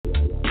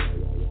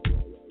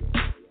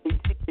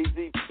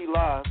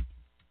Live,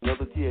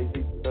 another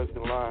THC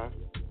production live.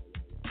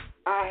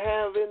 I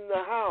have in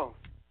the house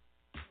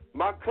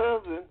my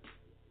cousin,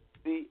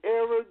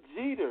 Sierra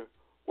Jeter.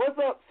 What's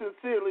up,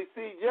 sincerely,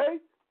 CJ?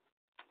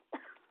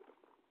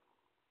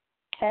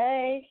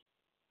 Hey.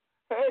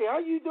 Hey, how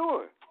you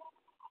doing?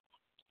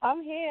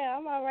 I'm here.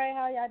 I'm all right.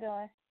 How y'all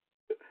doing?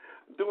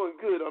 Doing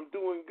good. I'm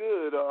doing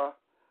good.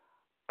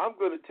 I'm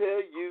gonna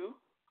tell you,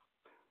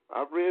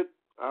 I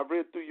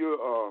read through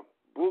your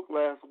book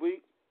last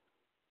week,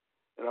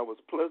 and I was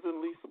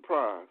pleasantly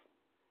surprised.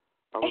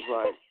 I was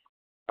like,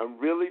 I'm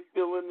really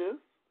feeling this,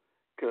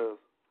 cause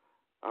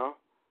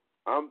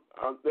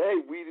hey,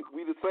 we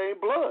the same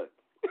blood.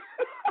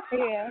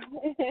 Yeah.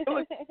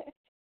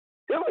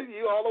 Killing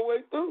you all the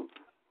way through.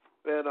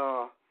 And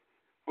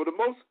for the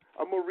most,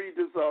 I'm gonna read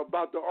this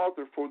about the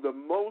author. For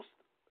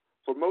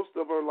most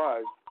of her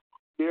life,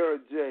 Sierra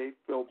J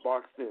felt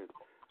boxed in,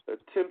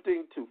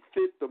 attempting to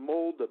fit the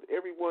mold of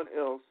everyone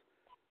else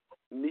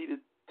needed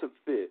to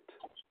fit.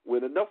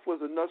 When enough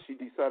was enough, she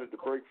decided to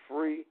break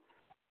free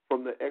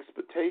from the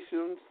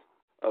expectations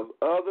of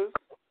others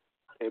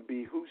and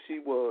be who she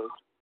was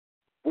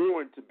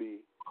born to be,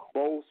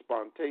 bold,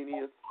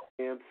 spontaneous,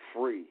 and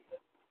free.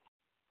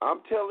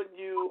 I'm telling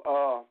you,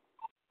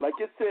 like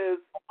it says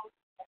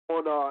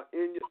on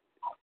in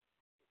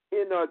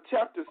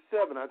chapter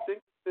 7, I think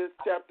it says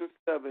chapter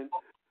 7,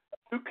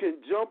 you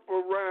can jump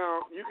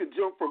around, you can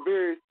jump from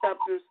various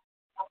chapters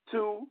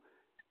to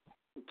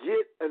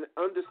get an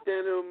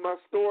understanding of my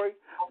story.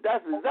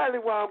 That's exactly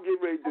what I'm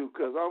getting ready to do,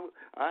 because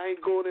I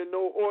ain't going in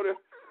no order.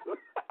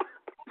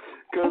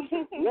 Because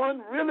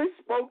one really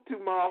spoke to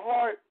my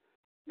heart,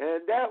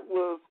 and that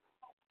was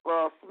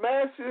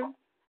smashing.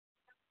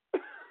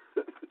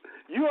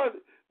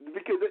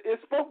 Because it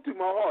spoke to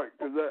my heart,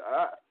 because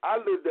I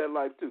lived that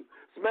life too.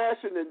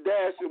 Smashing and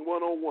dashing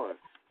one-on-one.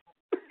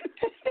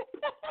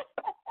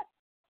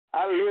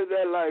 I lived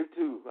that life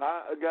too.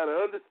 I got to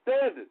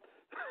understand it.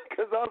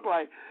 Because I was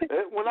like,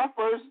 when I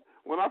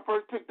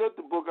first picked up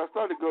the book, I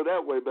started to go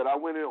that way, but I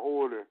went in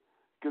order.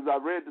 Because I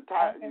read the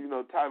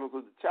titles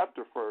of the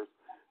chapter first,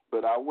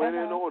 but I went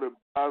in order.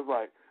 I was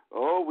like,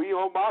 oh, we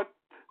on my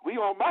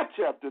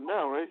chapter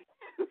now, right?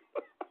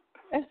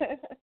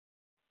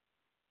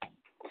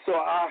 So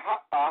I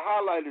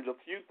highlighted a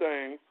few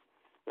things,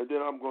 and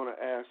then I'm going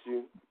to ask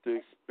you to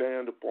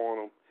expand upon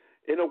them.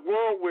 In a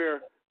world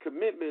where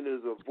commitment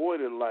is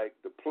avoided like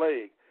the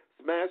plague,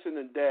 smashing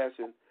and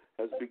dashing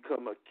has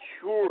become a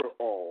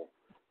cure-all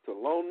to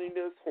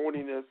loneliness,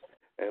 horniness,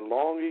 and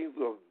longings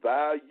of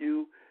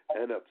value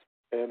and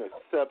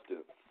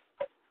acceptance.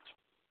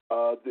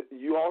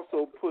 You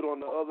also put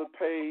on the other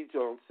page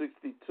on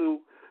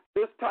 62,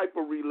 this type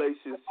of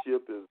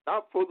relationship is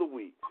not for the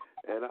weak,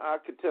 and I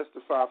can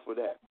testify for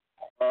that.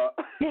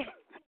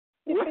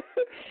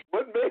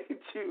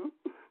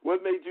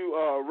 What made you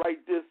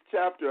write this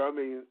chapter? I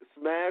mean,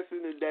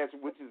 Smashing and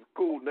Dashing, which is a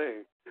cool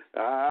name.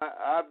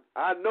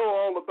 I know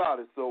all about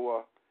it,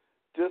 so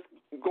just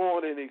go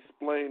on and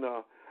explain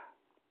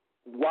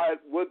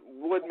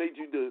what made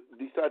you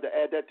decide to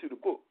add that to the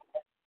book.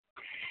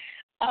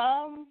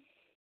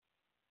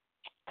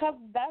 Because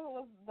that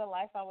was the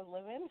life I was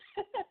living,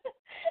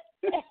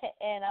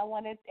 and I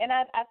wanted, and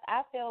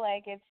I feel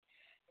like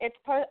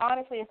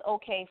honestly, it's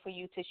okay for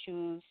you to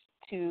choose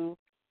to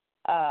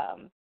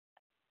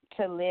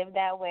live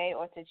that way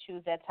or to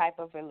choose that type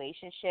of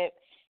relationship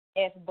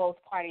if both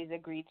parties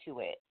agree to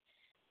it.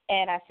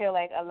 And I feel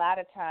like a lot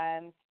of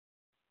times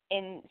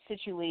in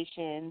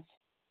situations,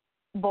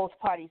 both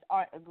parties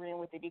aren't agreeing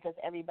with it because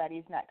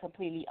everybody's not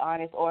completely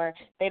honest or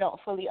they don't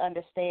fully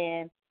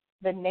understand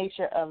the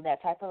nature of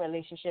that type of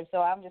relationship.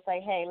 So I'm just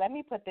like, hey, let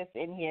me put this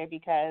in here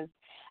because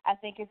I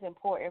think it's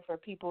important for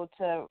people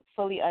to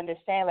fully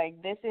understand,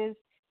 like, this is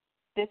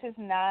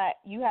not,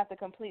 you have to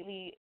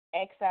completely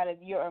X out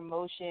of your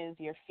emotions,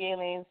 your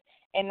feelings,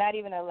 and not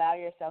even allow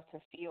yourself to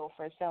feel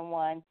for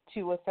someone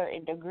to a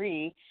certain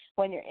degree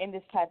when you're in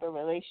this type of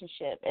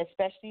relationship,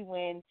 especially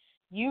when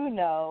you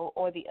know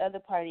or the other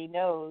party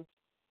knows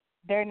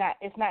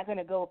it's not going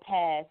to go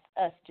past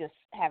us just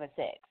having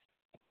sex.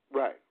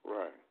 Right.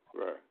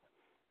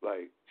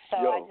 Like, so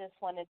I just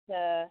wanted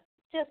to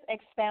just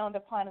expound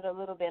upon it a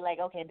little bit. Like,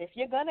 okay, if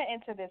you're going to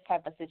enter this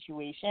type of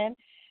situation,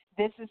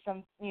 this is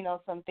some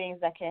things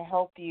that can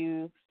help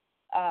you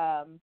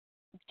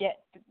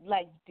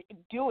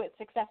do it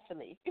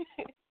successfully.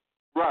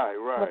 Right.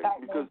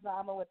 Without no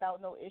drama,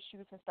 without no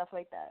issues and stuff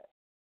like that.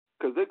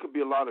 Because there could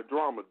be a lot of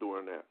drama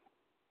doing that.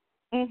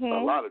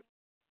 Mm-hmm.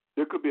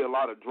 There could be a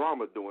lot of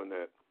drama doing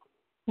that.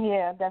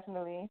 Yeah,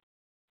 definitely.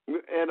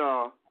 And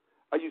I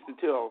used to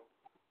tell,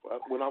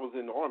 when I was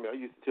in the Army, I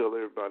used to tell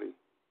everybody,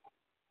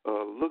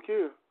 look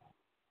here,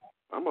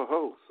 I'm a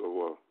host,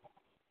 so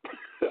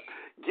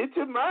get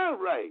your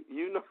mind right,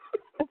 you know.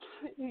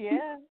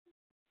 Yeah.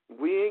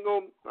 We ain't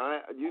gonna,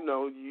 you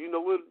know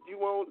what you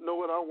want, know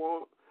what I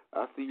want.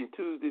 I'll see you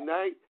Tuesday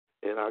night,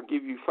 and I'll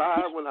give you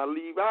 5 when I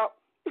leave out.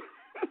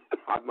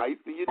 I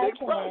might see you next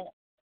Friday.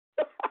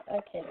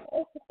 Okay.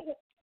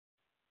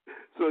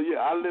 So, yeah,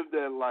 I lived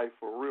that life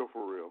for real.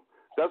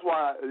 That's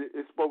why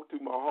it spoke to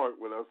my heart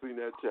when I seen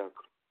that chapter.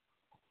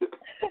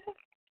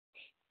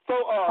 So,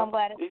 I'm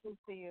glad it spoke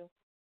to you.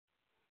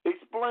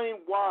 explain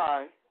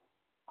why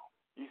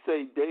you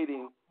say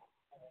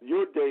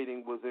your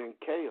dating was in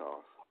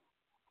chaos.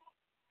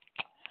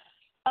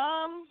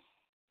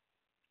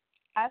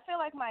 I feel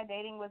like my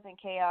dating was in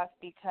chaos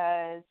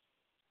because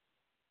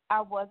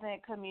I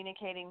wasn't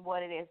communicating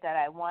what it is that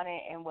I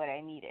wanted and what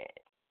I needed.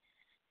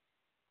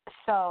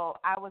 So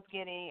I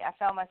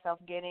found myself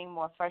getting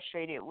more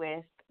frustrated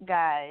with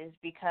guys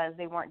because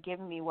they weren't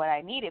giving me what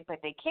I needed, but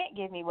they can't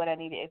give me what I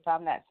needed if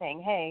I'm not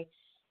saying, hey,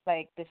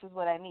 like, this is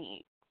what I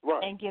need,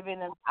 Right. and giving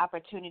them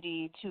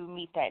opportunity to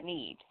meet that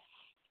need.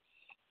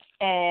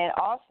 And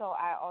also,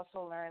 I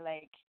also learned,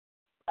 like,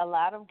 a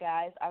lot of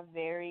guys are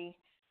very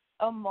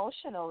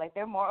emotional. Like,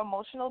 they're more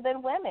emotional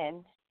than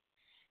women.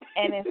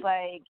 And it's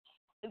like,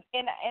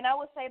 and I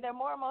would say they're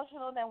more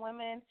emotional than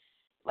women,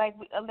 like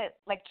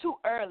like too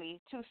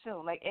early, too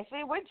soon. Like if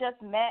we were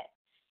just met,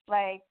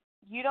 like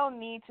you don't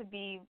need to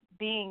be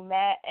being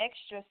mad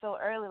extra so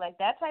early. Like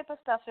that type of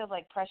stuff feels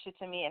like pressure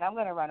to me, and I'm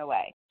gonna run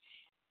away.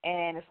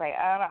 And it's like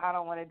I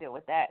don't want to deal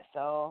with that,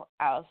 so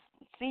I'll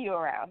see you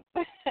around.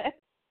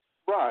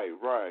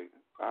 Right.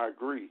 I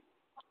agree.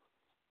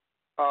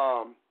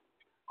 Um,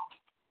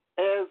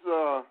 as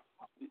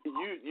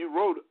you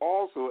wrote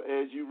also,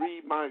 as you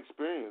read my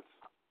experience,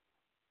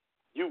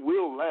 you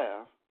will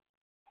laugh,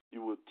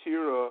 you will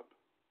tear up,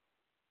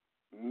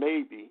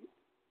 maybe,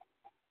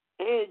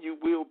 and you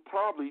will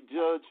probably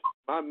judge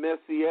my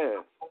messy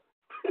ass.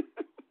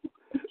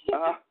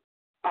 uh,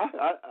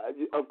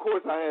 of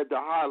course, I had to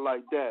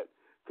highlight that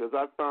because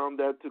I found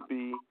that to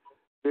be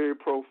very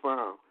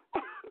profound.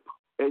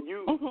 And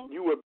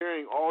you were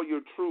bearing all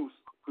your truths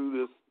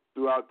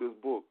throughout this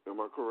book. Am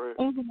I correct?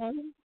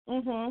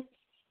 Mhm.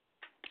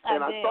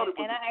 And I I thought did, it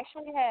was and I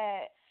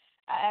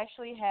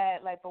actually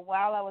had like, but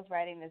while I was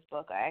writing this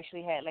book, I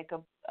actually had like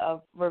a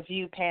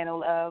review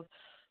panel of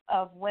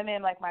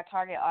women, like my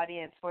target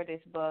audience for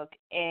this book,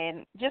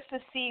 and just to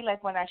see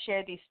like when I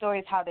shared these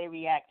stories how they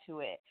react to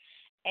it.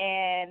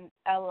 And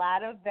a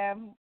lot of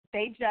them,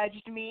 they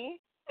judged me.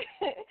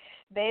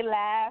 They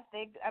laughed.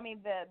 I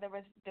mean,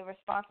 the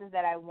responses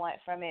that I want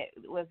from it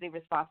was the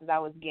responses I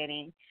was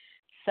getting.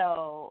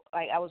 So,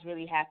 like, I was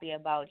really happy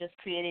about just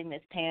creating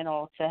this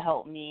panel to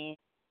help me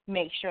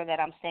make sure that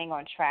I'm staying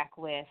on track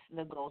with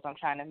the goals I'm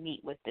trying to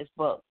meet with this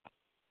book.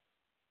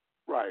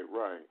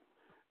 right.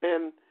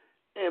 And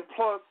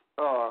plus,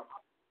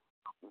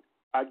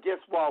 I guess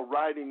while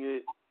writing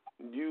it,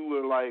 you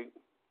were like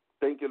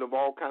thinking of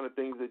all kind of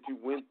things that you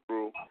went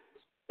through.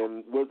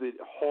 And was it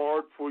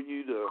hard for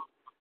you to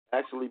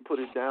actually put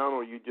it down,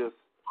 or you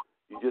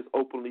just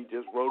openly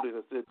just wrote it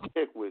and said,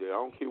 "Heck with it. I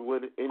don't care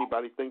what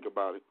anybody think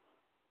about it."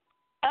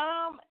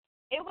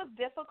 It was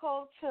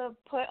difficult to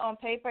put on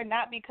paper,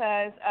 not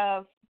because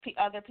of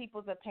other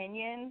people's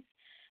opinions,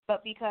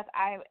 but because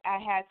I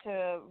had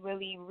to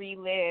really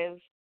relive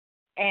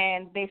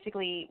and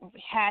basically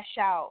hash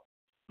out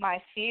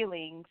my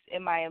feelings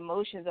and my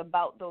emotions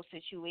about those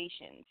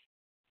situations.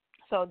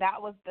 So that's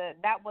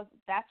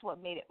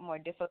what made it more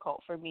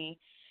difficult for me,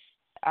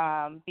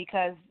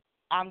 because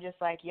I'm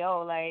just like,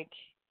 yo, like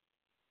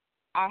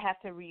I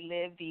have to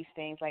relive these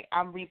things. Like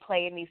I'm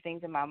replaying these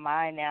things in my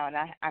mind now, and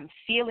I'm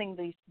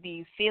feeling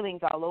these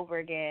feelings all over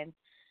again.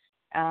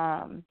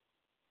 Um,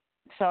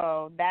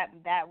 so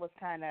that was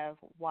kind of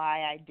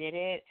why I did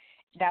it.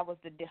 That was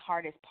the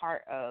hardest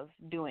part of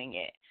doing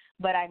it.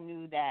 But I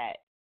knew that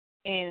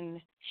in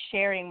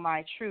sharing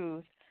my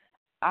truth,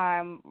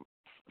 I'm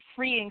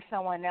freeing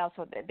someone else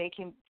so that they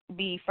can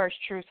be first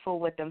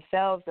truthful with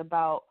themselves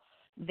about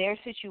their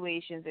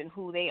situations and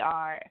who they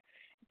are,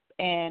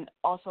 and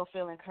also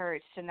feel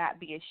encouraged to not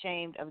be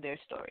ashamed of their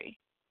story.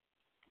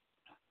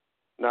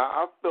 Now,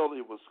 I felt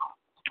it was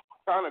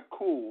kind of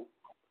cool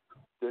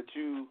that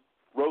you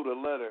wrote a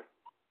letter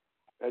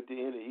at the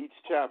end of each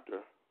chapter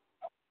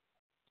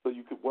so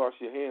you could wash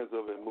your hands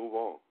of it and move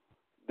on.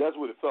 That's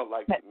what it felt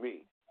like to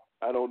me.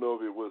 I don't know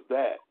if it was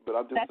that, but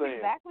I'm just saying.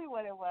 That's exactly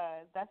what it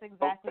was. That's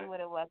exactly Okay. what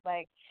it was.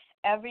 Like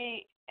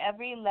every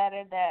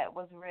letter that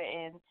was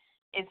written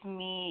is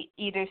me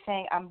either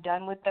saying I'm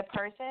done with the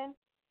person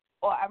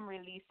or I'm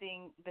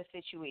releasing the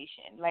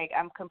situation. Like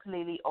I'm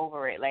completely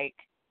over it. Like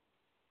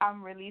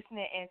I'm releasing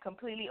it and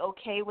completely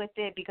okay with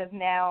it because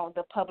now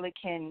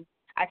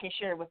I can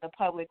share it with the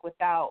public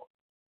without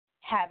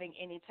having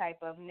any type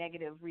of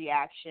negative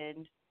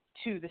reaction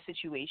to the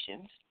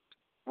situations.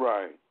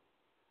 Right.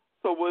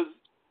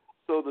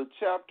 So the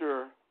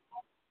chapter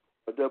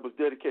that was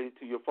dedicated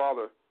to your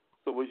father.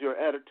 So was your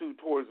attitude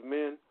towards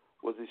men,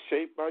 was it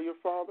shaped by your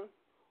father,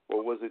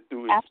 or was it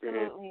through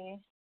experience? Absolutely.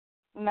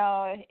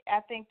 No, I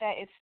think that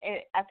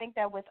I think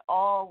that with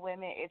all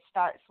women, it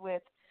starts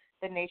with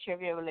the nature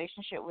of your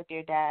relationship with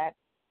your dad.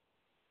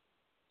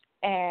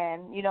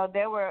 And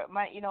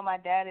my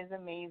dad is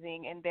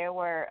amazing, and there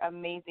were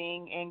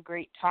amazing and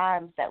great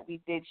times that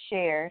we did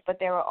share, but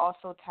there were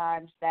also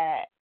times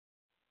that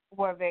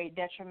were very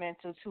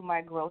detrimental to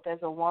my growth as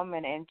a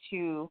woman and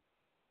to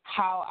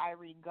how I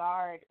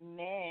regard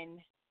men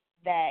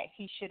that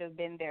he should have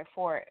been there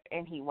for,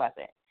 and he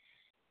wasn't.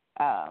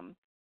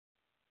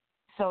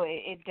 So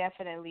it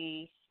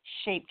definitely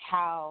shaped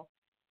how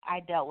I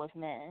dealt with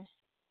men.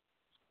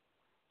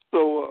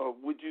 So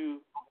would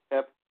you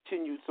have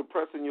continued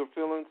suppressing your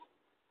feelings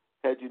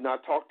had you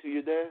not talked to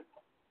your dad?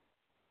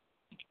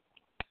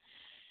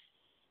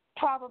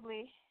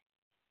 Probably.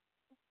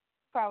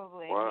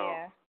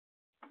 Wow.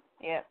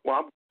 Yeah. Yep.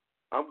 Well,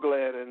 I'm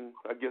glad, and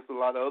I guess a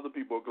lot of other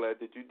people are glad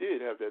that you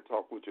did have that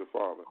talk with your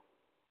father.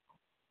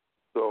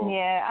 So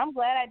yeah, I'm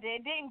glad I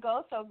did. It didn't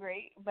go so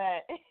great,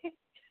 but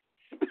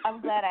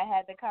I'm glad I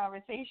had the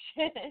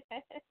conversation.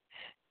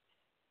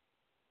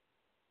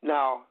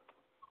 Now,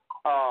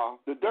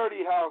 the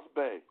Dirty House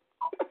Bay.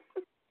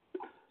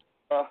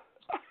 uh,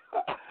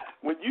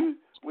 when you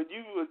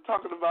were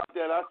talking about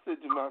that, I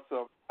said to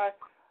myself,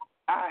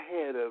 I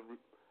had a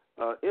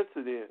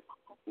incident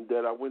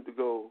that I went to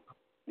go.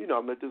 You know,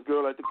 I met this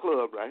girl at the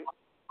club, right?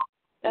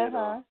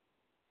 And,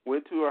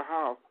 went to her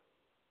house,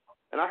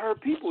 and I heard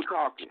people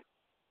talking.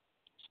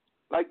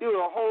 Like there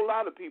were a whole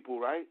lot of people,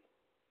 right?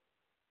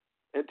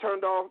 And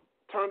turned on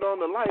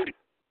the lights,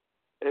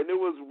 and there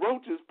was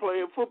roaches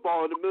playing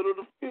football in the middle of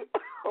the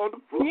on the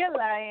floor. You're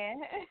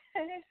lying.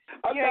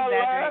 You're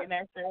exaggerating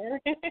that, sir.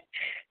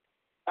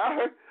 I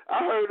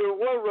heard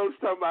one roach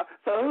talking about,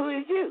 so who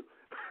is you?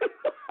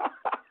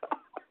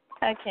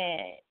 I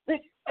can't.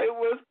 It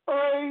was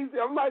crazy.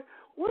 I'm like,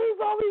 where's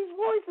all these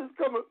voices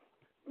coming?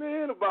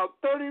 Man, about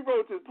 30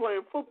 roaches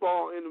playing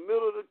football in the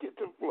middle of the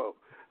kitchen floor.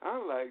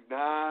 I'm like, nah,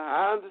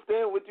 I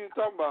understand what you're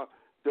talking about,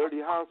 Dirty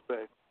House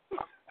Bay.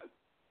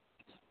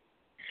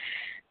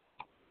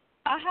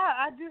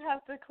 I do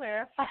have to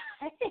clarify.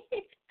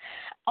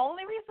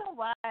 Only reason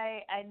why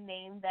I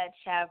named that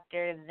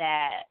chapter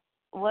that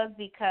was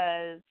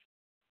because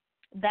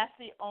that's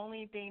the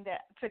only thing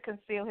that, to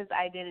conceal his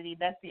identity,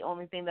 that's the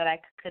only thing that I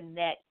could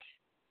connect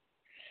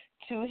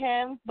to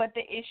him. But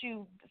the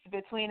issue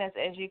between us,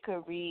 as you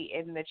could read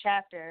in the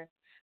chapter,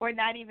 were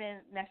not even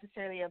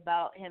necessarily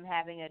about him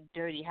having a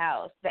dirty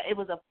house. That it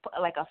was a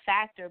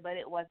factor, but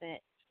it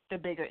wasn't the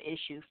bigger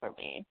issue for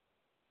me.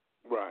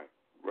 Right.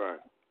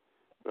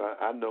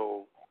 I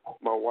know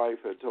my wife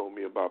had told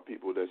me about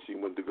people that she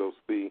went to go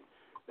see,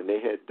 and they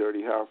had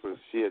dirty houses.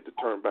 She had to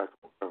turn back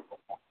around.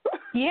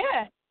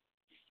 Yeah.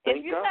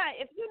 If you're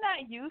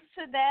not used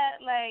to that,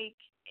 like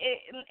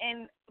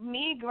and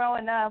me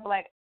growing up,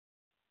 like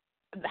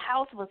the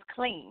house was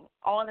clean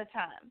all the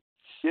time.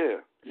 Yeah.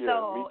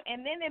 So,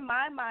 and then in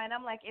my mind,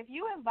 I'm like, if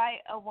you invite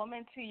a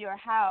woman to your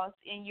house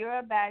and you're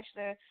a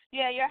bachelor,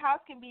 yeah, your house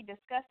can be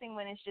disgusting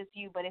when it's just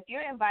you. But if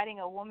you're inviting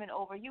a woman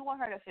over, you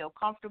want her to feel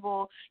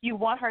comfortable. You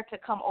want her to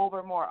come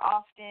over more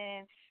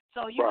often.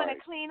 So you're going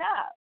to clean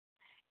up.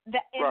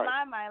 That in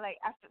my mind, like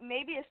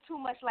maybe it's too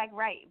much like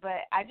right,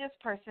 but I just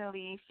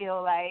personally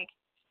feel like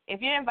if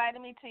you're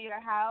inviting me to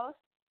your house,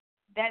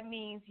 that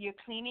means you're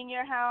cleaning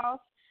your house,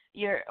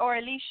 or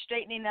at least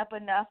straightening up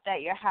enough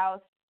that your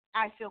house,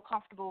 I feel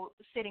comfortable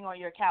sitting on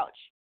your couch.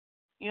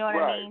 You know what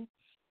I mean?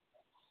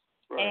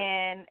 Right.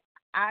 And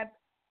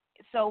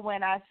so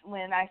when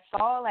I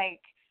saw like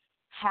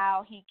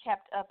how he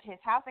kept up his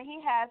house, and he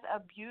has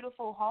a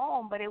beautiful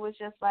home, but it was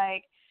just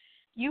like,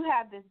 you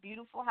have this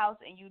beautiful house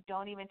and you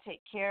don't even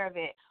take care of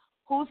it.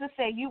 Who's to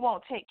say you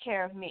won't take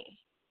care of me?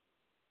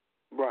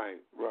 Right.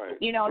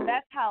 You know,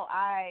 that's how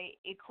I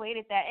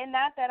equated that. And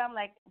not that I'm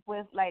like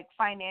with like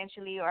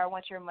financially or I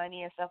want your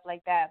money and stuff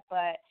like that,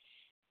 but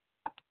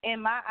in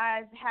my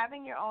eyes,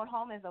 having your own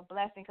home is a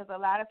blessing, because a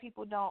lot of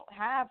people don't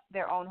have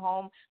their own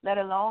home, let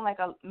alone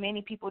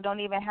many people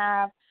don't even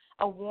have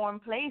a warm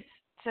place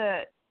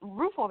to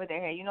roof over their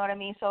head. You know what I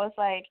mean? So it's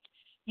like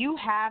you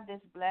have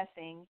this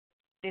blessing,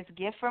 this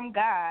gift from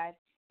God,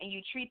 and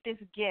you treat this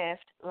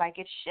gift like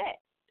it's shit.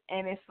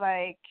 And it's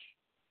like,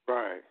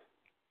 right.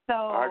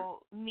 So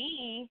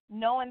me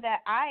knowing that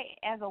I,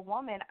 as a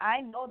woman,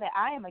 I know that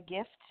I am a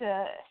gift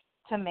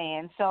to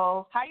man.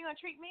 So how are you gonna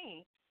treat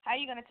me? How are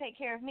you gonna take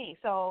care of me?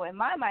 So in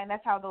my mind,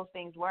 that's how those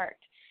things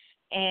worked.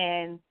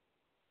 And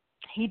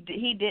he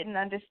didn't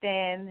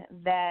understand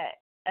that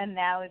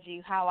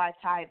analogy, how I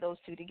tied those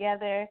two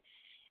together.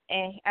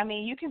 And I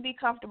mean, you can be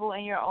comfortable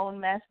in your own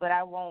mess, but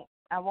I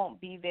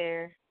won't be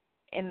there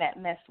in that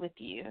mess with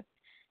you.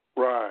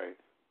 Right.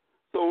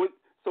 So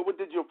what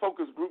did your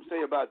focus group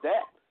say about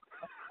that?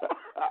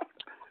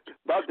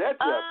 About that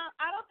chapter?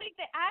 I don't think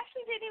that I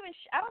actually didn't even.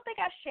 I don't think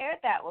I shared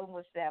that one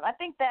with them. I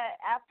think that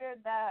after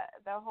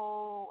the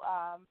whole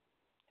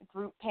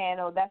group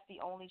panel, that's the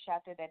only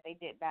chapter that they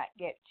did not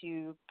get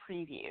to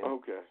preview.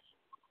 Okay.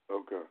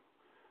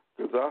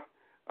 Because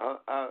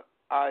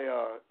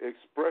I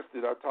expressed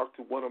it. I talked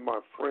to one of my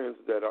friends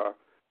that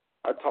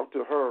I talked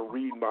to her and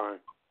read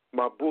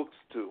my books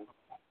to,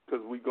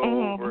 because we go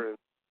over and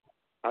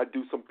I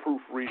do some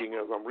proofreading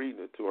as I'm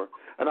reading it to her.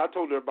 And I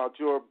told her about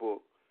your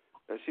book,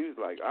 and she was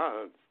like,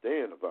 I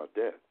understand about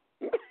that.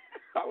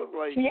 I was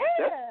like, yeah,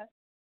 that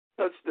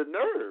touched the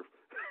nerve.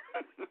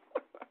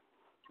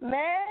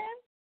 Man,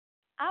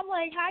 I'm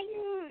like, how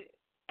you?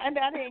 And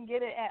I didn't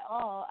get it at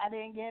all. I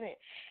didn't get it.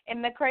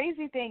 And the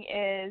crazy thing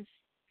is,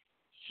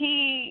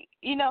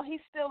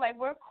 he's still like,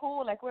 we're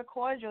cool, like we're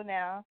cordial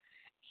now.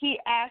 He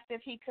asked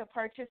if he could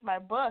purchase my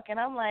book, and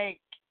I'm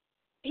like,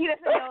 he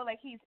doesn't know like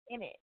he's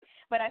in it.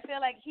 But I feel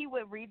like he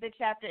would read the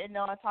chapter and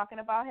know I'm talking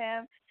about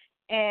him.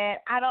 And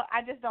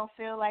I just don't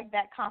feel like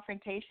that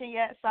confrontation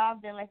yet. So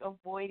I've been like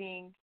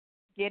avoiding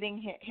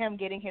getting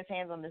his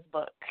hands on this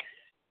book.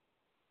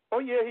 Oh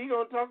yeah, he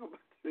gonna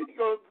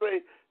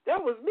say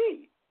that was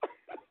me.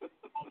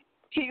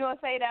 He gonna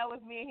say that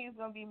was me, and he's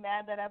gonna be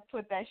mad that I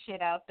put that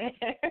shit out there.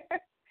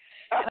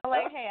 And I'm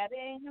like, hey, I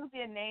didn't use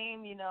your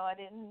name, I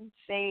didn't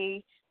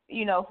say,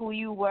 who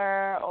you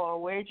were or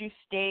where'd you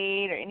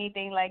stayed or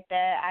anything like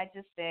that. I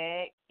just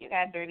said you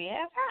got a dirty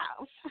ass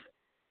house.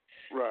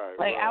 Right.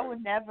 Like right. I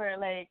would never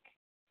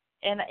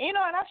and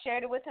I've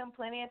shared it with him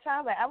plenty of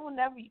times. Like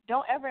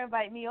don't ever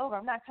invite me over.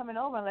 I'm not coming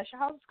over unless your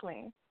house is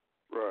clean.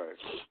 Right.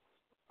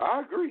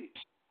 I agree.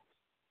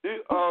 Do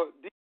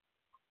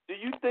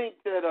you think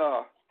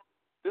that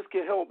this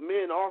can help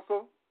men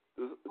also?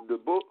 The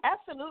book?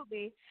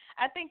 Absolutely.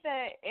 I think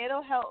that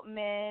it'll help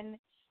men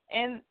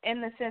in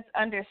the sense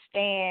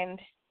understand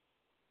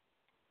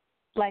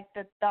like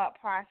the thought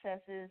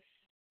processes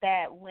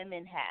that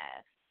women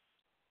have.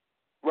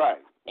 Right.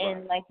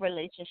 In like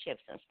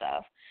relationships and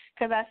stuff.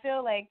 Because I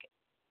feel like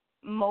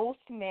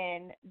most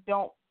men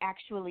don't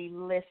actually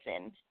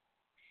listen.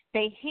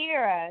 They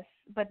hear us,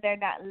 but they're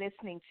not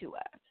listening to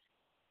us.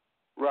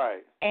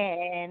 Right.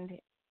 And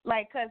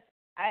like, cause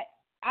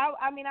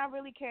I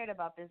really cared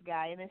about this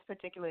guy in this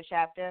particular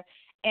chapter,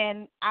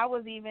 and I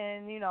was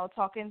even,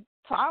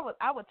 I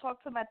would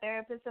talk to my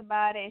therapist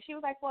about it, and she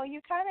was like, well,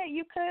 you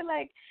could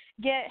like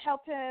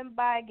help him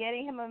by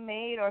getting him a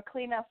maid or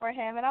clean up for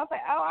him, and I was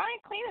like, oh, I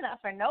ain't cleaning up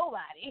for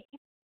nobody.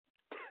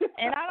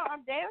 And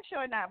I'm damn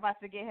sure not about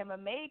to get him a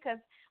maid, because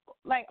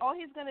like all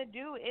he's gonna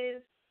do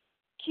is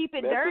keep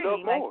it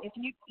dirty. Like if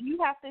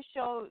you have to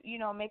show,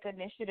 make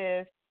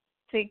initiative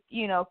to,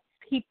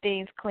 keep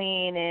things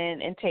clean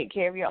and take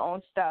care of your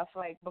own stuff,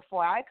 like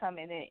before I come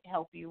in and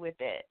help you with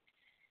it.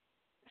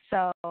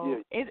 So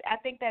I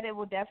think that it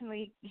will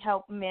definitely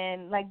help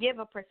men, like give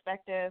a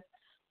perspective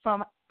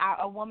from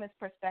a woman's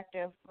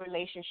perspective,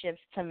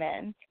 relationships to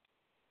men.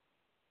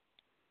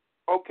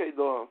 Okay,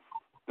 the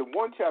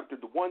one chapter,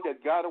 the one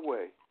that got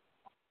away,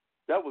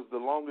 that was the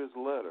longest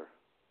letter.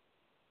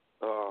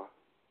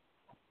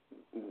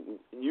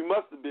 You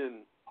must have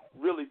been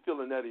really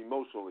feeling that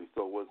emotionally.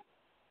 So was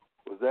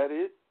that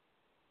it?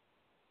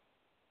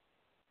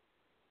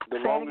 The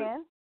Say longest, it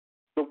again?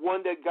 the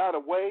one that got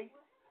away,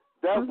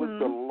 that was Mm-hmm.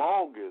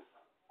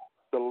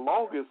 the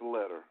longest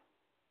letter.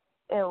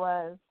 It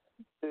was.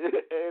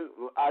 And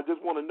I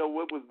just want to know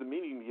what was the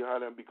meaning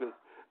behind it, because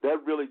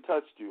that really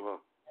touched you, huh?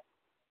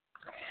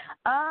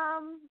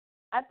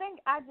 I think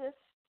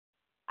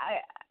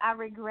I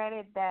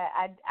regretted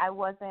that I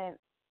wasn't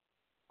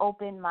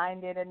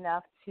open-minded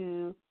enough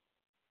to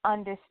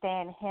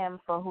understand him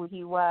for who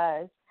he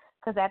was.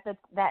 Because at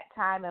that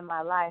time in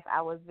my life,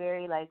 I was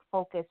very like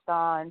focused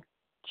on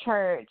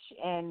church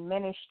and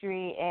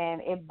ministry,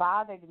 and it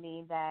bothered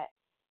me that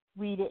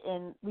we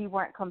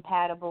weren't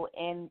compatible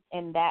in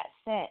that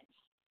sense.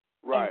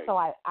 Right. And so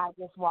I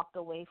just walked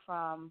away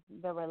from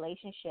the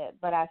relationship.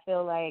 But I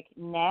feel like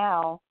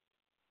now,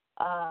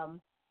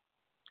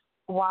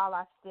 while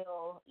I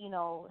still,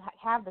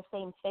 have the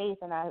same faith,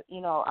 and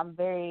I'm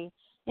very,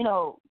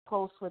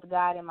 close with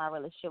God in my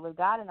relationship with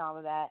God and all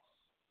of that.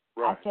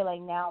 Right. I feel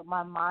like now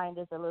my mind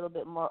is a little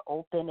bit more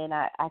open, and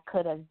I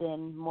could have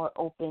been more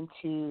open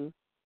to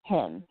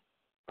him.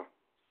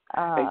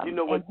 And you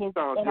know what? You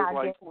sounds just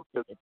like,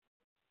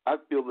 I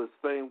feel the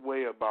same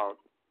way about,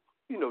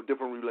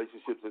 different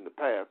relationships in the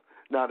past.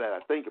 Now that I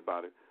think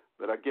about it,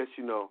 but I guess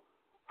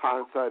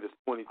hindsight is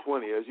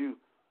 20/20. As you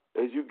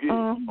get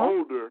mm-hmm.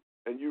 older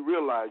and you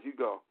realize, you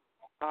go,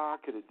 I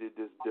could have did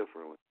this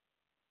differently.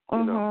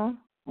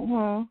 Mm-hmm.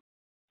 Mm-hmm.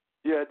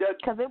 Yeah,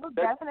 because it was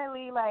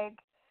definitely like.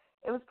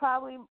 It was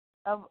probably,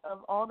 of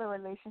all the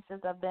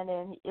relationships I've been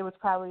in, it was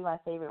probably my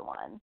favorite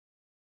one.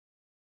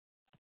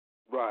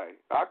 Right.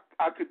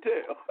 I could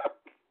tell.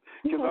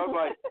 Because I was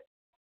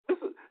like,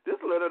 this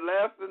letter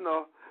lasting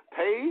a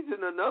page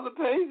and another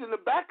page in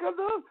the back of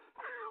the...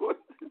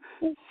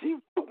 She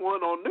put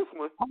one on this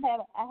one.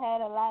 I had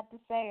a lot to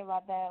say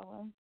about that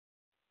one.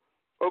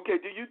 Okay,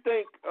 do you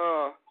think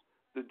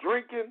the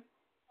drinking,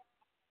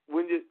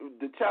 when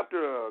the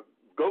chapter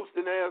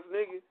ghosting ass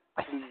nigga...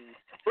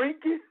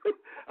 Drinking?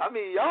 I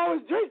mean, y'all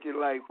was drinking,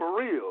 like, for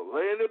real,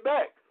 laying it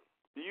back.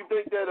 Do you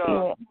think that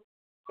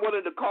one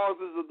of the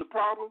causes of the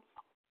problems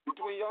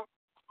between y'all?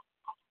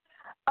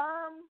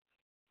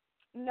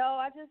 No,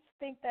 I just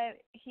think that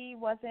he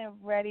wasn't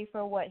ready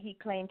for what he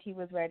claimed he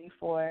was ready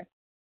for.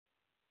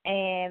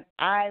 And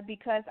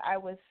because I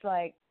was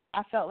like,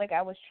 I felt like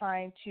I was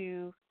trying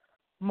to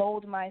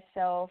mold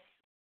myself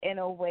in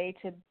a way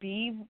to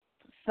be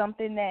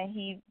something that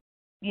he,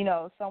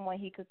 someone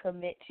he could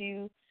commit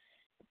to.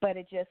 But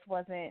it just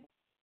wasn't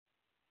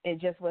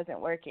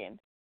working.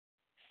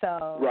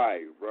 So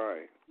right.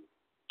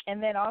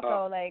 And then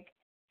also like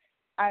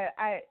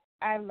I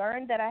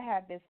learned that I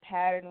have this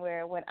pattern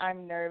where when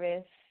I'm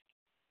nervous,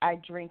 I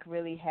drink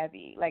really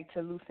heavy, like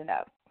to loosen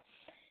up.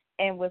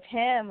 And with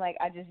him, like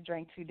I just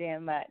drank too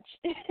damn much.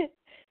 Yeah,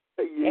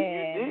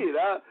 you did.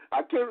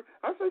 I can't.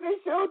 I said they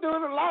sure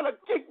doing a lot of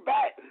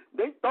kickback.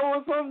 They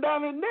throwing something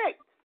down their neck.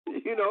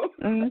 You know.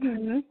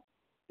 Mhm.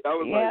 I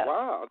was like,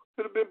 wow,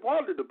 could have been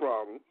part of the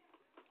problem.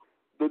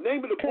 The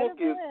name of the book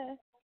is.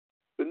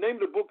 The name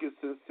of the book is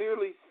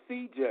Sincerely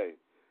CJ.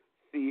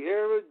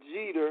 Sierra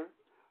Jeter.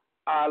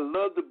 I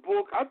love the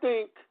book. I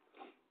think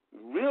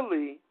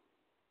really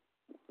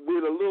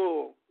with a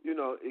little,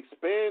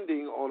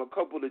 expanding on a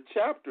couple of the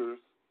chapters,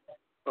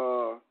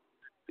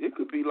 it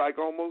could be like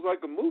almost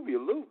like a movie a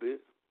little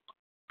bit.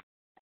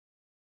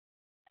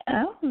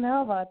 I don't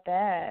know about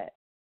that.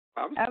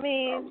 I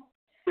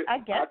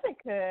guess it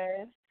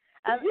could.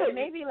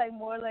 Maybe like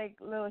more like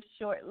little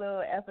short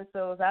little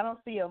episodes. I don't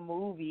see a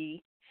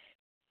movie.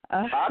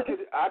 I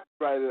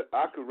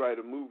could write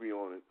a movie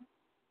on it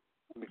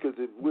because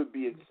it would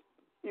be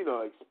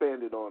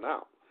expanded on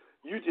out.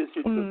 You just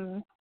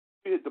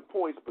hit the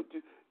points, but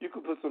you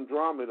could put some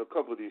drama in a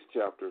couple of these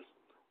chapters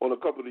on a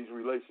couple of these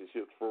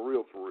relationships for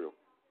real.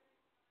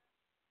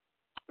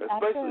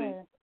 Especially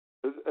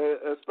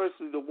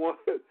the one,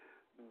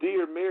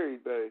 dear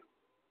married babe.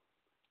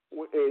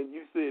 And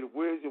you said,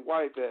 "Where's your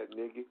wife at,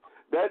 nigga?"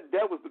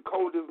 That was the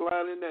coldest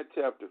line in that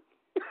chapter.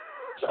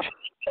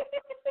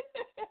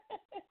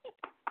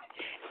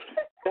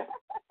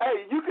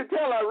 Hey, you can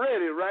tell I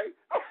read it, right?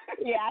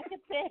 Yeah, I can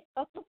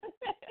tell.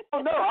 Oh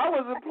no, I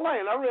wasn't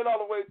playing. I read all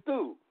the way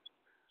through.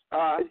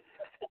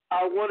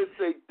 I want to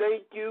say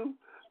thank you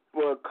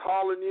for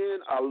calling in.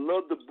 I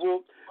love the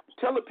book.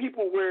 Tell the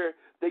people where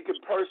they can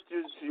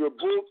purchase your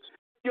book,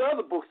 your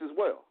other books as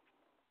well.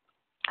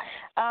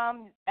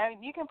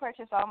 You can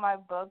purchase all my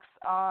books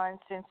on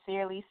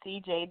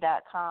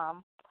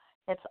sincerelycj.com.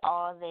 It's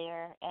all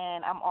there,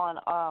 and I'm on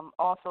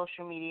all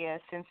social media,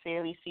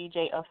 Sincerely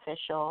CJ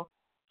Official.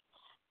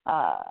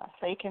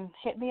 So you can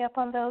hit me up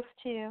on those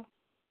too.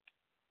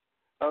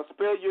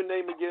 Spell your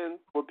name again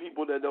for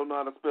people that don't know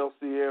how to spell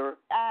Sierra.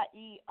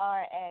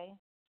 IERA.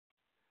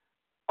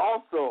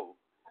 Also,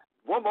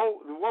 one more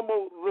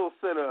little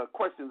set of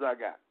questions I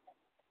got.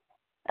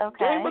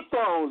 Okay. Game of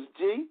Thrones,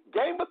 G.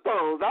 Game of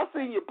Thrones. I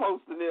seen you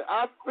posting it.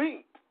 I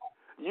think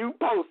you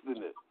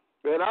posting it.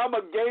 And I'm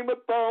a Game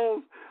of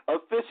Thrones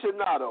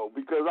aficionado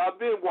because I've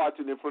been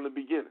watching it from the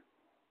beginning.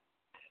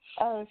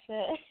 Oh,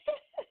 shit.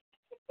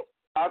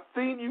 I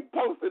seen you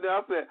posting it.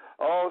 I said,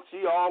 "Oh,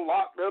 she all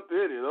locked up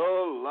in it.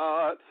 Oh,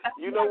 Lord."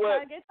 You know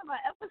what? I get to my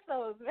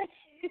episodes, man.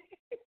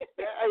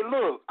 Hey,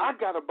 look, I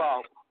got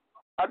about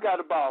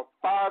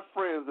 5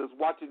 friends that's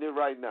watching it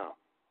right now,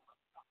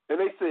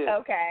 and they said,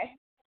 okay.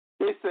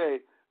 They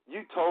say,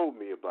 "You told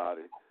me about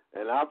it,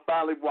 and I'm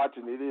finally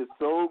watching it. It is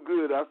so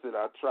good." I said,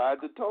 "I tried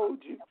to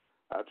told you.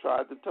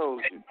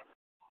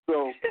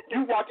 So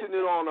you watching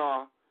it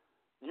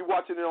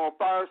on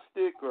Fire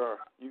Stick or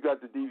you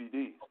got the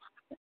DVDs?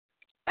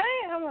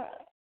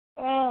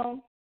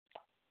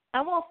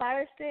 I'm on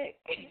Fire Stick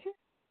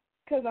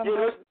because I'm.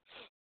 Yeah,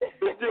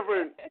 there's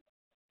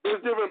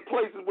different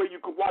places where you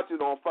can watch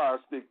it on Fire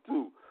Stick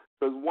too.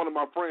 Because one of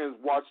my friends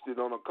watched it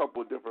on a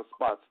couple of different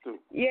spots too.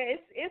 Yeah,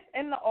 it's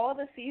and all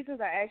the seasons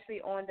are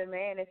actually on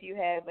demand if you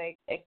have like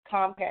a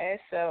Comcast.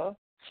 So.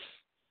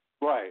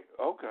 Right.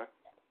 Okay.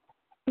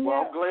 Well,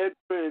 yeah. I'm glad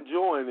you're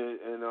enjoying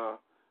it, and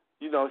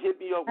hit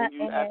me up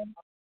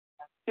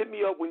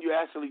when you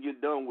actually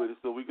get done with it,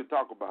 so we can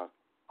talk about it.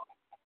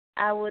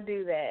 I will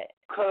do that.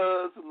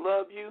 Cuz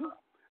love you,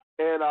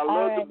 and I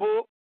love the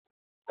book.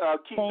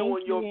 Keep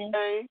doing your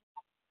thing,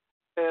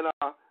 and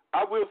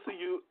I will see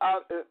you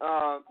out,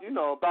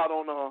 about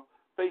on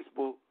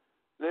Facebook.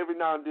 And every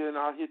now and then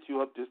I'll hit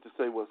you up just to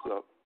say what's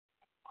up.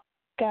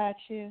 Got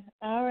you.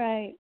 All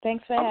right.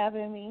 Thanks for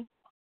having me.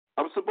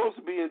 I'm supposed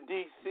to be in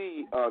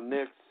D.C.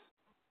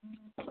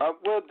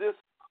 This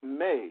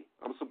May.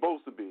 I'm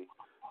supposed to be,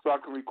 so I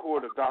can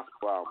record a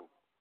gospel album.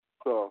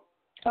 So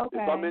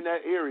if I'm in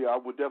that area, I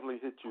will definitely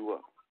hit you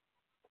up.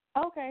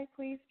 Okay,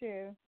 please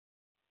do.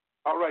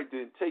 All right,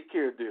 then. Take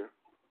care, dear.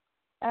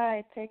 All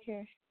right, take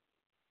care.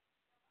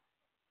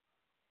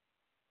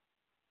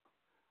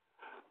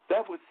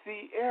 That was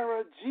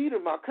Sierra Jeter,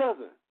 my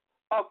cousin.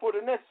 For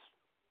the next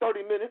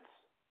 30 minutes,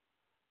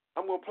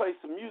 I'm going to play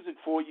some music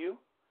for you.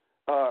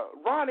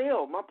 Ron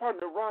L., my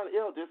partner Ron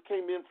L., just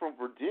came in from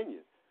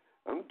Virginia.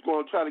 I'm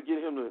going to try to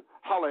get him to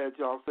holler at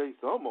y'all, say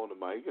something on the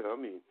mic. I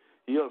mean,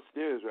 he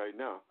upstairs right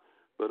now.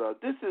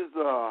 But this is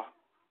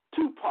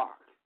Tupac,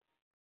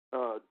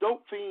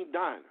 Dope Fiend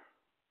Diner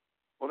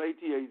on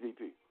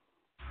ATAZP.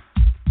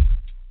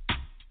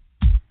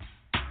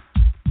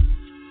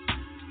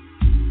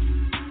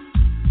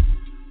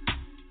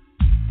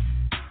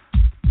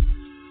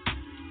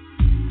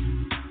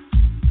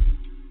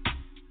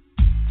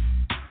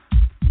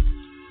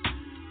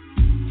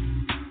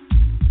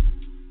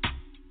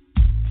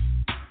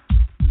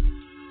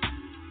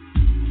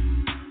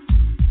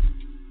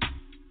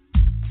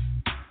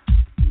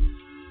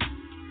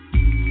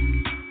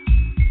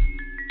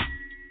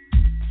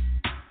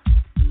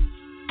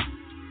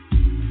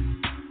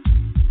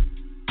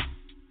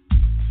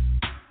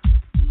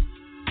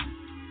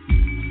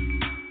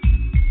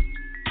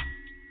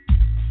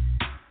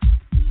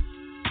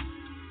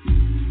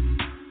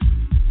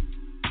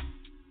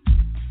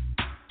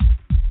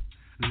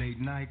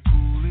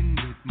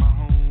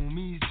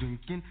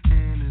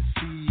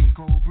 Hennessy and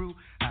cold brew.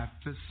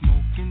 After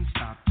smoking,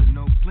 stopped in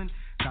Oakland.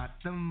 Got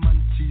the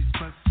munchies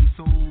for some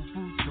soul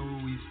food, so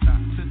we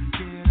stopped to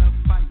get a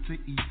bite to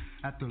eat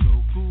at the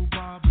local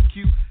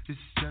barbecue. It's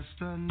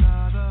just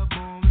another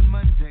boring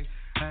Monday,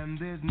 and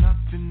there's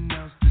nothing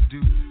else to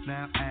do.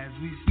 Now as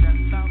we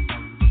stepped out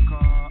of the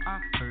car, I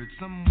heard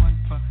someone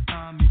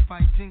behind me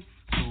fighting,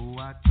 so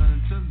I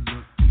turned to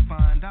look and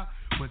find out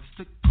what's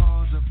the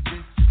cause of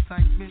this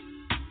excitement.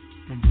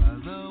 One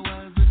brother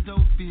was a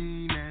dope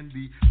fiend and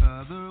the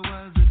other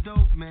was a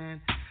dope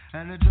man.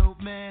 And the dope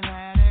man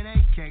had an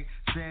AK,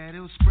 said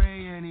he'll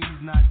spray and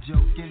he's not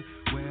joking.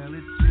 Well,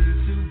 it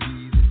seems to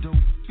be the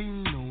dope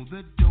fiend, oh,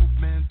 the dope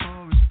man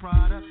for his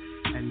product.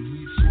 And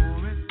he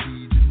swore if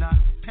he did not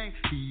pay,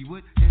 he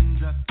would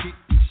end up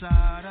getting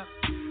shot up.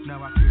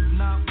 Now I could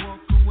not walk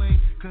away,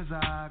 cause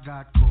I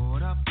got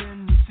caught up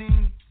in the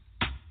scene,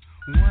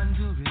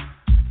 wondering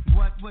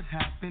what would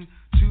happen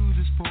to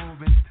this poor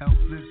and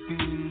helpless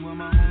being. Well,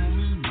 my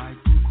homie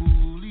Michael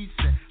Cooley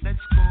said, let's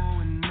go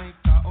and make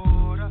our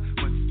order.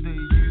 What's the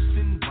use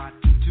in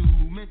watching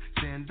two men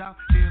stand out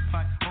here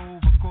fight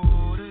over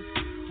quarters?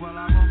 Well,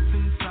 I walked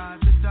inside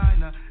the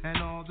diner and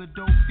all the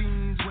dope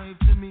fiends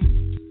waved to me.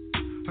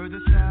 Heard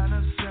the sound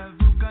of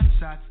several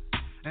gunshots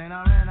and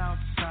I ran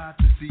outside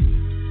to see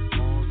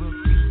all the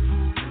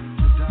people in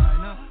the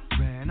diner.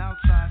 Ran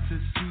outside to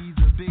see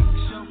the big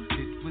show.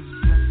 It was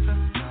just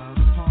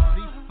another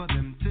party for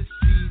them to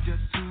see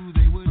just who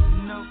they would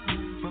know.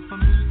 But for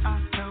me, I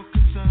felt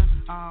concerned.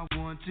 I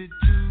wanted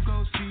to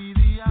go see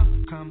the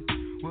outcome.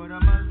 Would a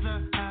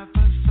mother have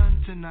her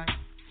son tonight,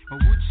 or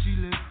would she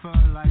live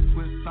her life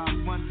without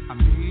one? I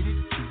made it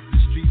to the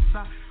streets.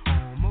 I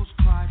almost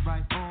cried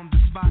right on the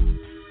spot.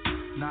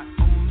 Not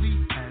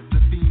only had the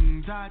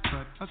fiend died,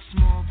 but a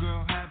small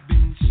girl had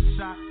been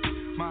shot.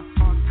 My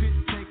heart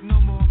could take no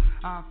more.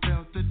 I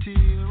felt a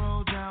tear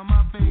roll down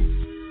my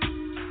face.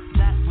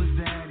 That was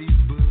Daddy's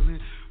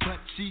bullet, but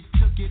she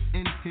took it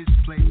in his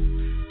place.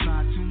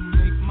 Tried to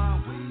make my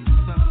way to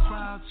the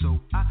crowd so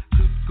I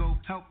could go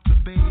help the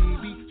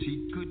baby.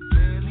 She could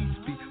barely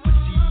speak, but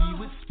she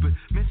whispered,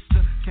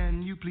 Mister,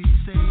 can you please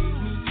save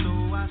me? So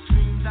I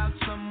screamed out,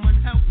 someone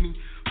help me,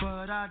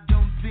 but I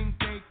don't think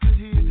they could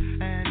hear.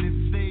 And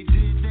if they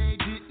did, they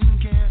didn't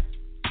care.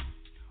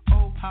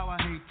 Oh, how I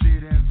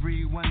hated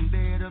everyone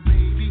there. The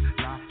baby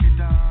lying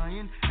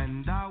dying,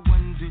 and I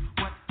wondered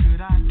what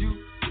could I do.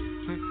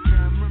 The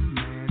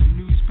cameraman and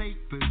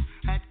newspapers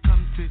had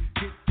come to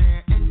get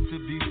their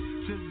interview.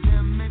 To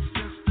them it's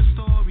just a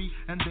story,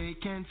 and they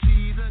can't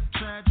see the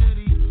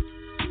tragedy.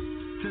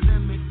 To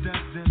them it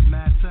doesn't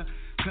matter,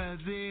 cause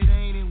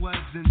it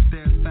wasn't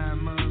their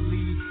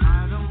family.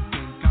 I don't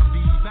think I'll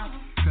be back,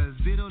 cause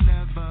it'll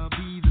never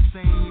be the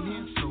same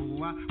here. So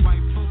I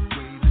wipe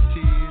away the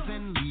tears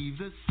and leave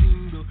the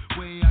scene the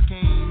way I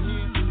came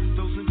here.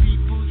 Those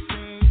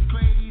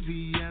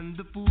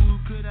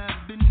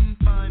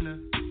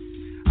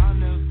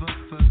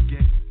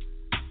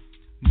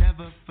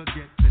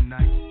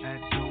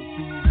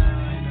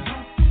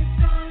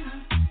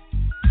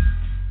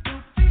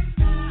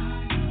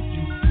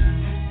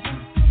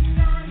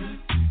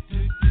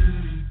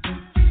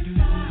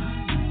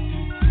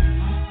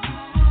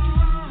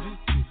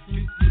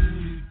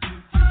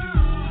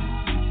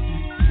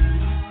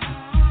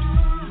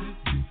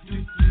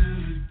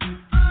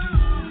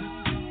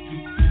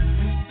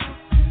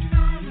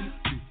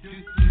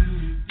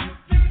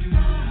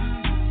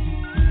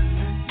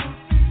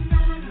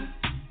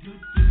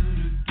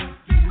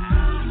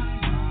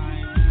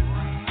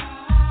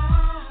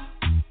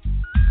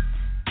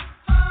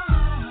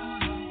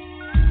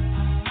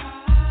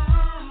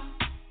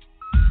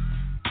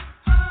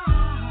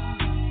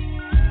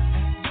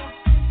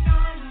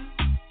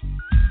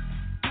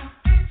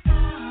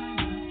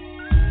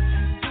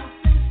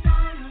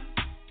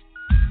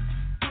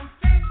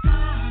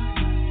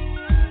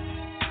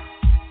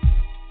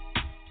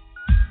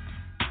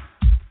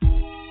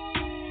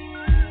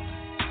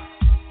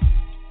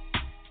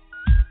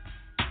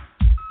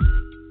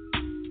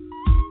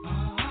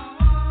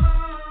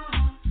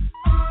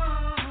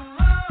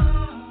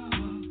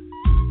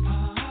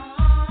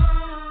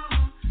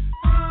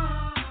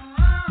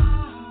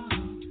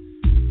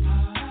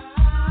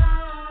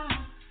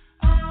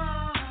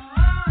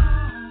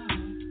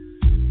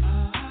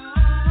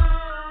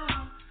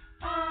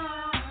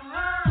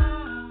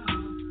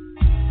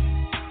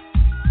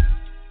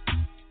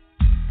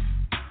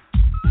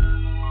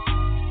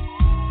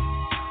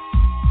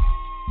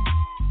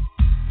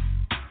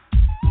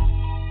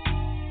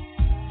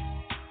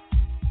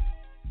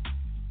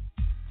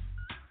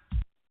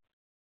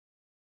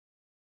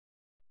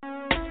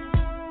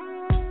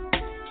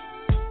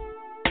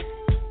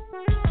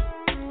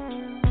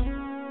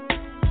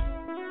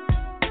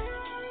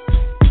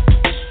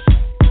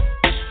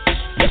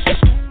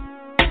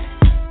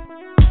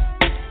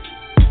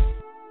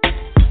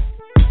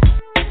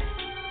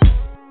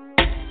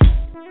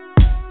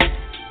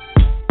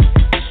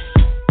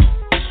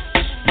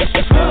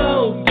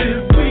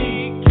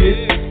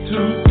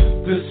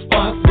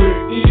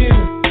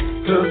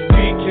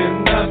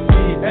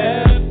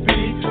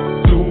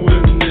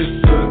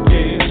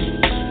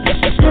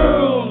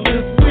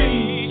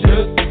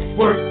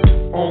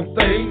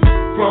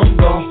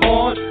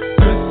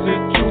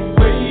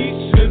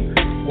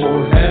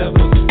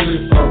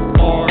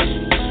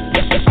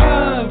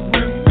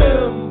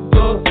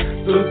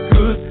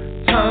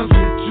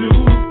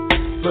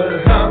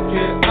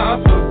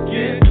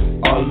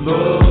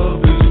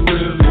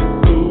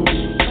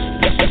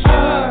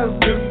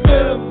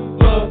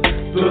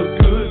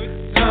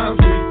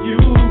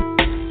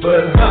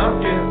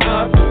can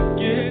I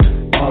forget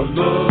our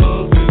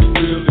love is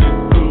really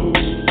through?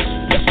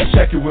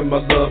 Check it when my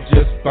love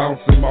just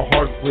bouncing. My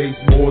heart weighs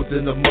more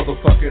than a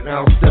motherfucking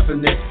ounce.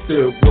 Definite,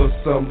 there was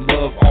some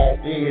love all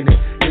in it.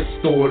 It's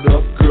stored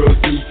up, girl,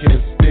 you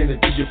can spin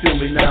it. Do you feel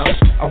me now?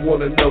 I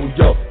wanna know,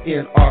 yo,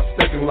 in our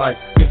second life,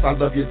 if I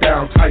love you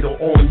down, title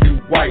on you,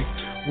 wife.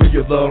 Will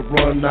your love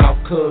run out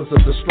cause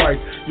of the strife?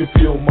 You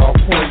feel my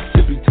point,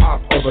 tippy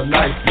top of a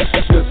knife.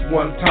 This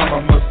one time I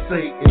must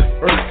say it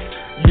hurts.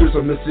 Years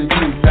of missing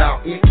you, now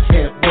it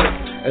can't work.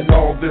 And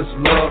all this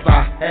love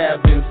I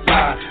have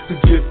inside to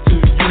give to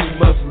you,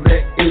 must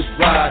let it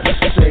ride.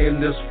 Saying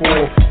this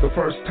for the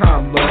first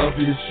time, love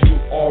is you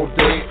all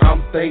day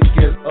I'm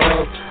thinking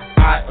of.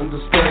 I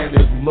understand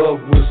if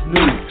love was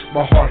new,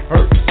 my heart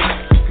hurts,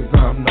 cause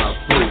I'm not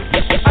through.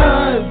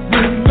 I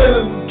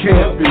remember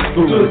can't be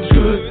through the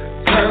good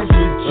times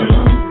with you,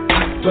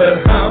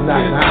 but how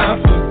can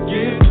I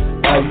forget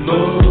our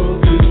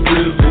love is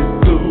really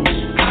through?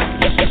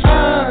 I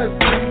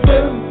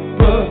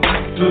remember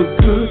the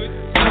good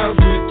times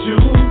with you,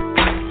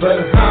 but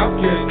how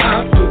can I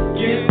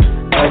forget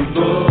our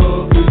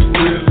love is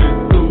really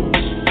through?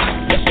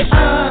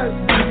 I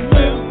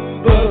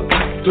remember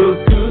the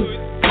good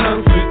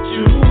times with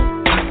you,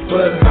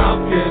 but how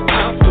can I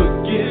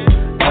forget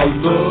our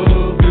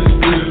love is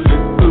really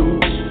through?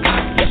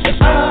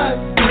 I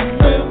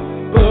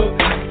remember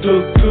the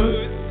good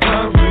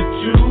times with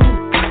you,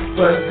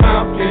 but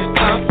how can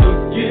I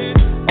forget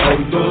our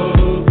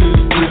love is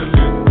really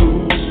through?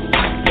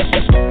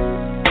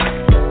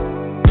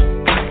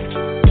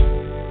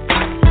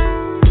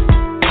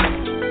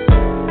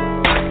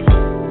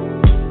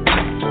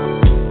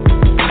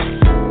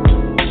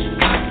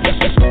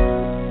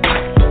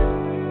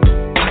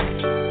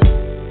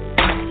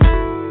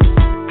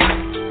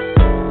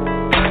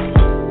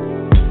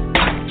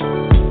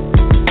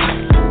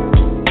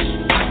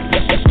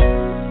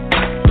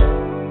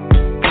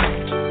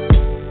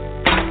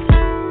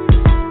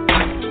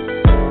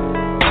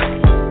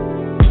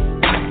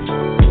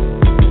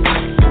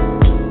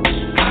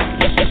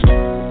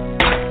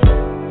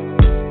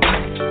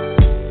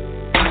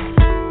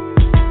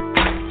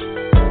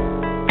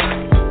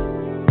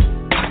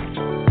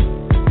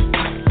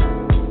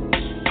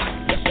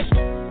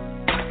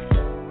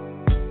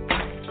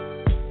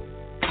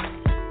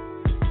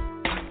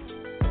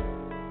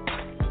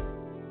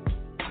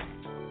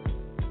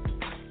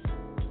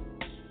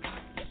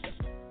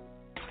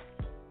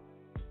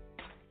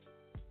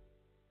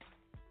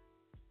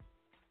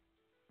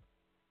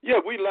 Yeah,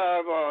 we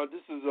live.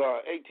 This is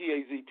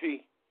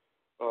ATAZP,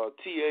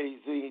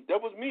 TAZ. That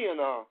was me and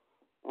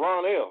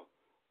Ron L,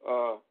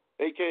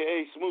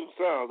 a.k.a. Smooth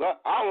Sounds.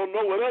 I don't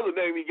know what other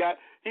name he got.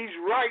 He's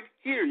right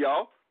here,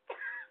 y'all.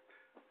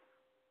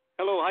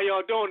 Hello, how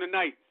y'all doing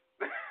tonight?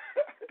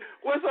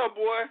 What's up,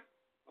 boy?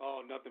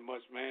 Oh, nothing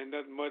much, man.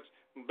 Nothing much.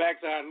 My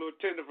backside a little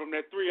tender from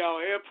that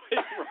 3-hour airplane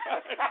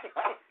ride.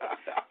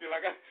 feel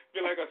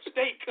like a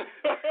steak.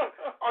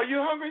 Are you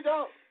hungry,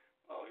 dog?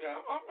 Oh yeah,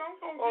 I'm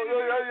gonna. Oh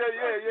yeah.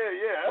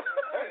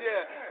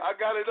 Yeah, I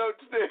got it up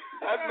today.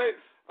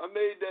 I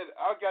made that.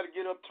 I got to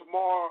get up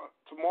tomorrow.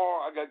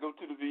 Tomorrow I got to go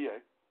to the VA.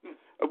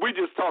 We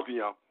just talking,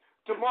 y'all.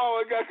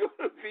 Tomorrow I got to go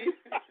to the VA.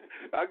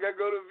 I got to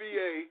go to the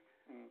VA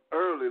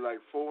early,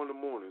 like 4 in the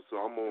morning. So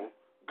I'm gonna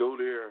go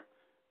there,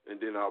 and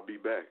then I'll be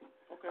back.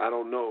 Okay. I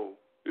don't know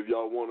if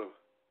y'all wanna,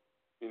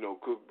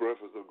 cook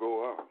breakfast or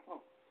go out.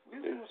 Oh, we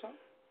can do something.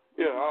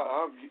 Yeah,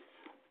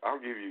 I'll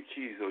give you a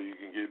key so you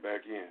can get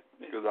back in,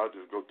 because I'll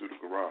just go through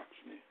the garage.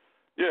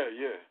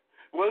 Yeah.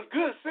 Well, it's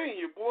good seeing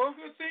you, boy.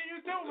 Good seeing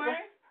you too,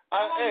 man.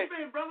 How long you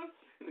been, brother?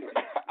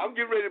 I'm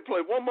getting ready to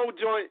play one more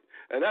joint,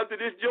 and after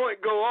this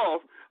joint go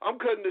off, I'm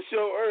cutting the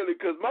show early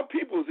because my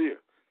people's here.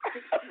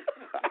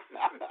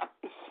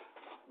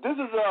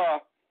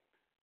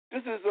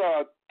 This is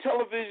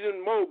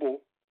television mobile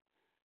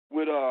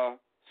with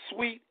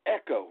Sweet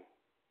Echo.